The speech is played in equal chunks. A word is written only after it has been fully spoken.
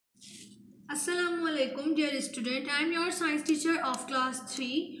Assalamu alaikum dear student. I am your science teacher of class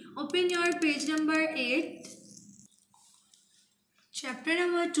 3. Open your page number 8. Chapter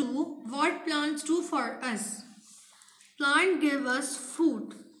number 2. What plants do for us? Plants give us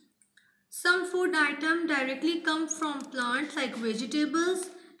food. Some food items directly come from plants like vegetables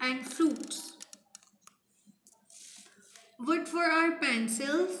and fruits. Wood for our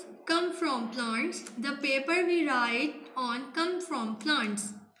pencils come from plants. The paper we write on come from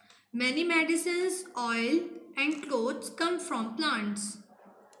plants. Many medicines, oil and clothes come from plants.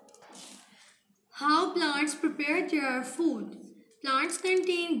 How plants prepare their food? Plants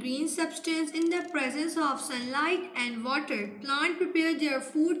contain green substance in the presence of sunlight and water. Plants prepare their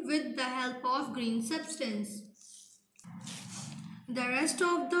food with the help of green substance. The rest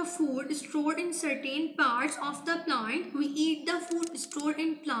of the food is stored in certain parts of the plant. We eat the food stored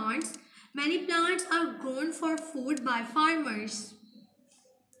in plants. Many plants are grown for food by farmers.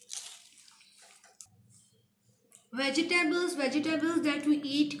 Vegetables that we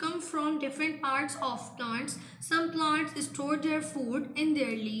eat come from different parts of plants. Some plants store their food in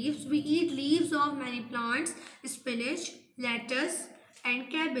their leaves. We eat leaves of many plants. Spinach, lettuce and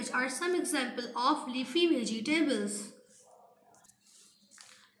cabbage are some examples of leafy vegetables.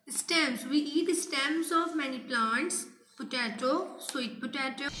 Stems. We eat stems of many plants. Potato, sweet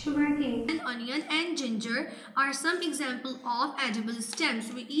potato, sugarcane, and onion and ginger are some examples of edible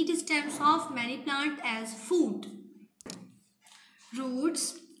stems. We eat stems of many plants as food.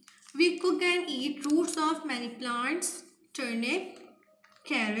 Roots. We cook and eat roots of many plants. Turnip,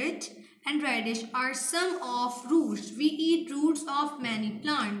 carrot and radish are some of roots. We eat roots of many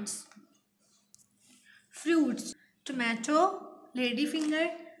plants. Fruits. Tomato, ladyfinger,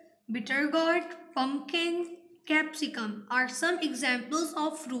 bitter gourd, pumpkin, capsicum are some examples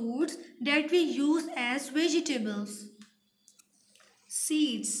of fruits that we use as vegetables.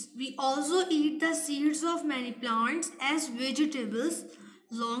 Seeds. We also eat the seeds of many plants as vegetables.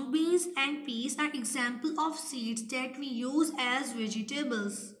 Long beans and peas are examples of seeds that we use as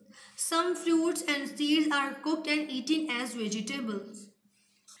vegetables. Some fruits and seeds are cooked and eaten as vegetables.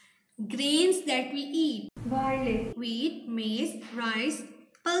 Grains that we eat. Barley, wheat, maize, rice,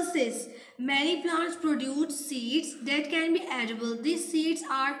 pulses. Many plants produce seeds that can be edible. These seeds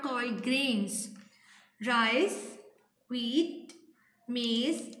are called grains. Rice, wheat,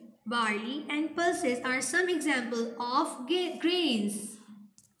 maize, barley and pulses are some examples of grains.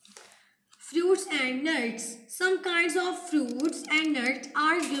 Fruits and nuts. Some kinds of fruits and nuts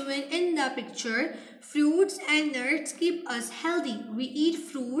are given in the picture. Fruits and nuts keep us healthy. We eat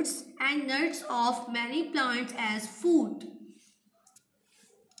fruits and nuts of many plants as food.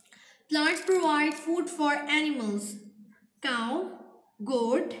 Plants provide food for animals. Cow,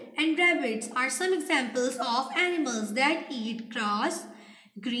 goat and rabbits are some examples of animals that eat grass,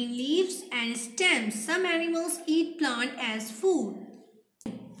 green leaves and stems. Some animals eat plant as food.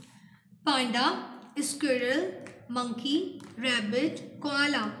 Panda, squirrel, monkey, rabbit,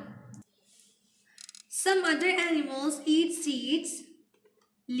 koala. Some other animals eat seeds,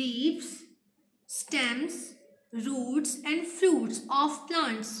 leaves, stems, roots and fruits of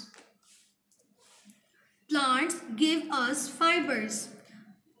plants. Plants give us fibers.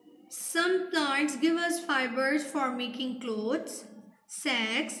 Some plants give us fibers for making clothes,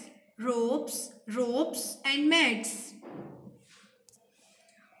 sacks, ropes and mats.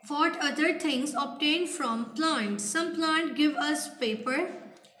 What other things obtained from plants? Some plants give us paper,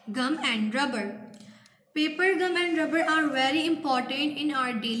 gum and rubber. Paper, gum and rubber are very important in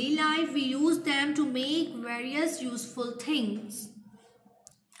our daily life. We use them to make various useful things.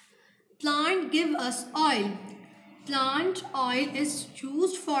 Plant give us oil. Plant oil is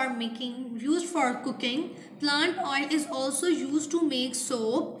used for cooking. Plant oil is also used to make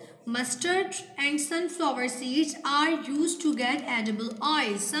soap. Mustard and sunflower seeds are used to get edible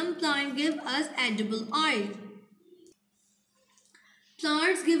oil. Some plants give us edible oil.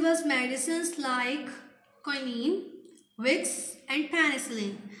 Plants give us medicines like quinine, Vicks and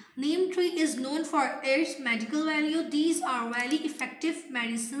penicillin. Neem tree is known for its medical value. These are very effective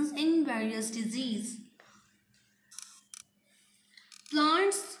medicines in various diseases.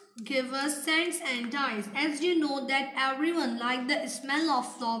 Plants give us scents and dyes. As you know that everyone likes the smell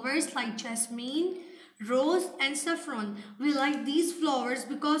of flowers like jasmine, rose and saffron. We like these flowers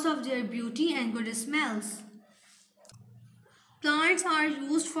because of their beauty and good smells. Plants are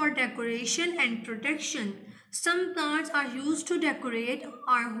used for decoration and protection. Some plants are used to decorate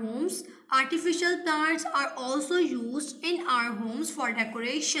our homes. Artificial plants are also used in our homes for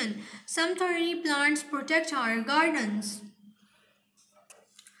decoration. Some thorny plants protect our gardens.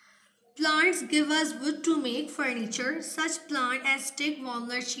 Plants give us wood to make furniture. Such plants as teak,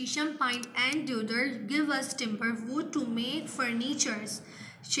 walnut, shisham, pine and deodar give us timber wood to make furnitures.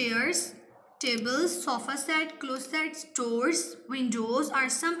 Chairs, tables, sofa set, closets, doors, windows are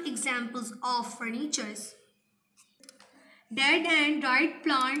some examples of furnitures. Dead and dried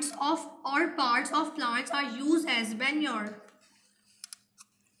plants or parts of plants are used as manure.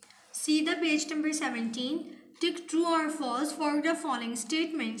 See the page number 17. Tick true or false for the following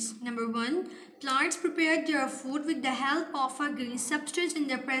statements. Number 1. Plants prepare their food with the help of a green substance in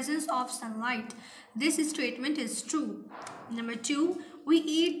the presence of sunlight. This statement is true. Number 2. We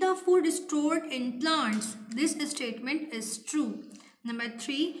eat the food stored in plants. This statement is true. Number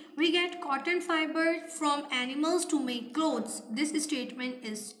 3. We get cotton fiber from animals to make clothes. This statement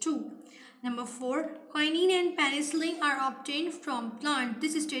is true. Number 4. Quinine and penicillin are obtained from plants.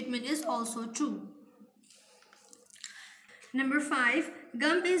 This statement is also true. Number 5.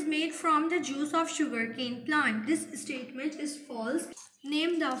 Gum is made from the juice of sugarcane plant. This statement is false.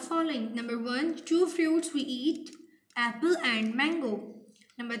 Name the following. Number 1. 2 fruits we eat, apple and mango.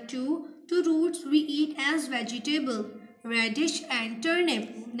 Number 2. 2 roots we eat as vegetable, radish and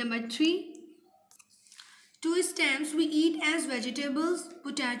turnip. Number 3. 2 stems we eat as vegetables,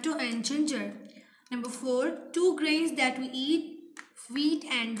 potato and ginger. Number 4. 2 grains that we eat, wheat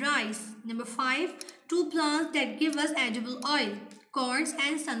and rice. Number 5. 2 plants that give us edible oil, corns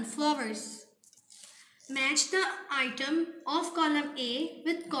and sunflowers. Match the item of column A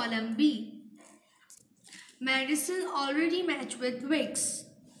with column B. Medicine already matched with Vicks.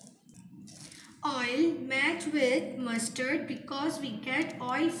 Oil match with mustard because we get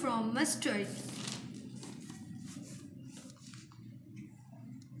oil from mustard.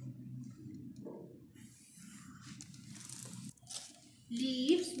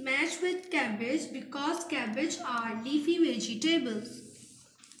 Leaves match with cabbage because cabbage are leafy vegetables.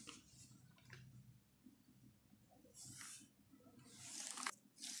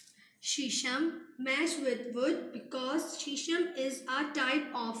 Shisham match with wood because shisham is a type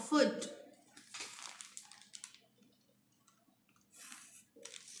of wood.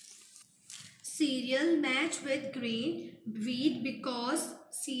 Cereal match with grain, wheat because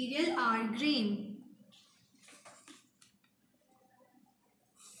cereal are grain.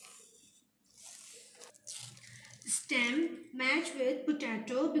 Stem match with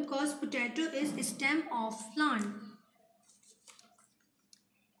potato because potato is a stem of plant.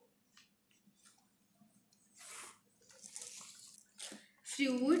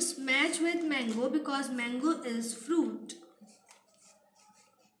 Fruits match with mango because mango is fruit.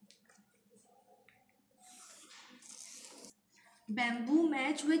 Bamboo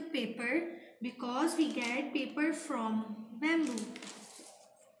match with paper because we get paper from bamboo.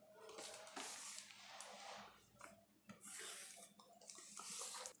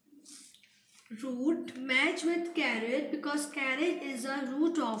 Root match with carrot because carrot is a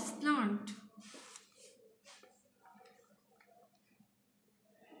root of plant.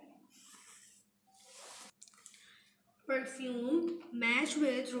 Perfume match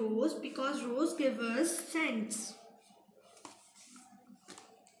with rose because rose gives us scents.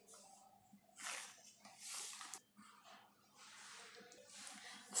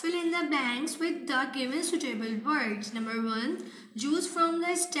 Fill in the blanks with the given suitable words. Number 1. Juice from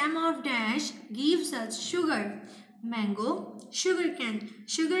the stem of dash gives us sugar. Mango, sugarcane.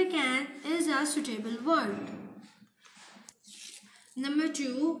 Sugarcane is a suitable word. Number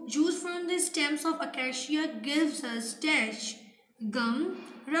 2. Juice from the stems of acacia gives us dash. Gum,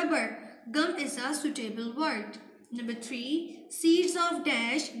 rubber. Gum is a suitable word. Number 3. Seeds of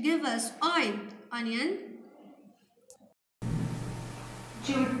dash give us oil. Onion.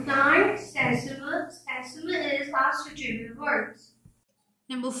 Jute plant, sesame. Sesame is a suitable word.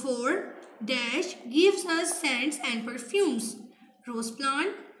 Number 4. Dash gives us scents and perfumes. Rose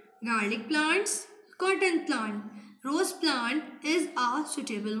plant, garlic plants, cotton plant. Rose plant is a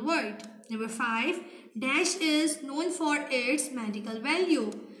suitable word. Number 5. Dash is known for its medical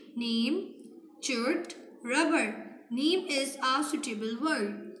value. Neem, jute, rubber. Neem is a suitable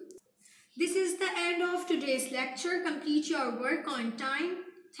word. This is the end of today's lecture. Complete your work on time.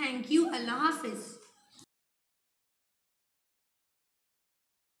 Thank you. Allah Hafiz.